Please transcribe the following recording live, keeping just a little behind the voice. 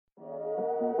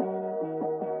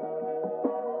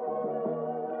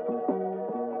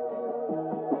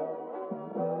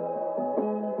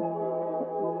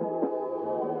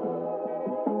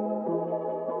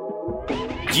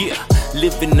Yeah,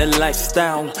 living the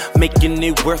lifestyle, making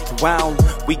it worthwhile.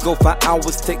 We go for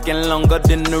hours, taking longer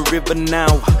than the river now.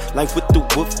 Life with the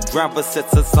WooFDriver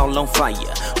sets us all on fire.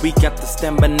 We got the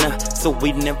stamina, so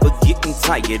we never getting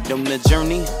tired on the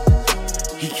journey.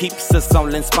 He keeps us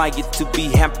all inspired to be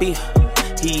happy.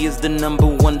 He is the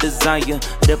 #1 desire,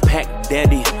 the pack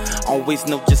daddy. Always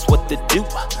know just what to do,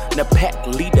 the pack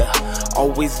leader.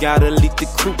 Always gotta lead the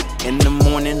crew. In the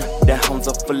morning, the hounds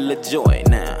are full of joy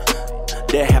now.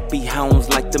 The happy hounds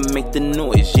like to make the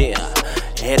noise, yeah.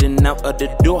 Heading out of the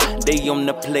door, they on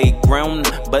the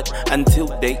playground. But until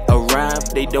they arrive,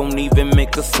 they don't even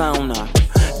make a sound.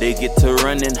 They get to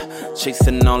running,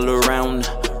 chasing all around.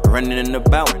 Running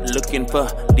about, looking for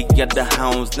the other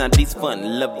hounds. Now these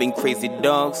fun-loving crazy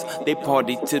dogs, they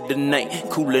party till the night,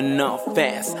 cooling off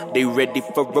fast. They ready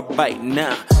for a bite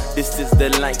now. This is the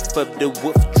life of the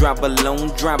WooFDriver,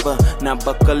 lone driver. Now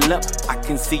buckle up, I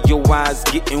can see your eyes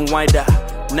getting wider.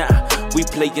 Nah, we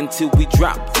play until we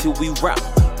drop, till we rock.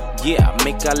 Yeah,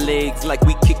 make our legs like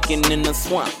we kicking in the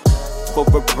swamp. For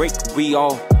a break, we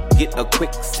all get a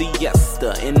quick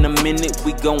siesta. In a minute,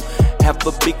 we gon' have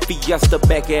a big fiesta.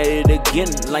 Back at it again,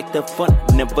 like the fun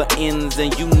never ends.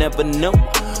 And you never know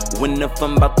when the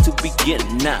fun about to begin.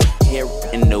 Now, here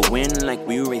in the wind, like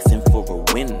we racing for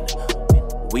a win.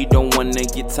 We don't wanna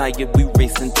get tired, we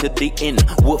racing to the end.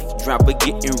 WooFDriver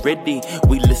getting ready,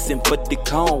 we listen for the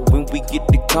call. When we get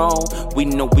the call, we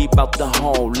know we bout to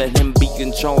haul. Let him be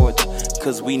in charge,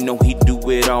 cause we know he do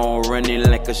it all. Running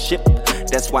like a ship,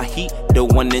 that's why he the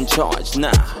one in charge.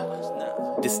 Nah,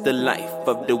 this the life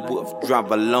of the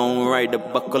WooFDriver, lone rider.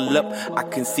 Buckle up, I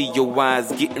can see your eyes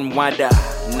getting wider.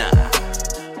 Nah,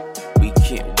 we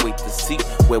can't wait to see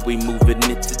where we moving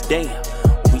it today.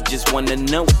 We just wanna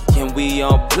know, can we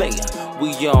all play?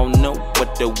 We all know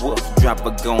what the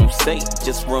WooFDriver gon' say.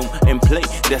 Just roam and play,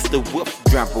 that's the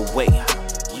WooFDriver way.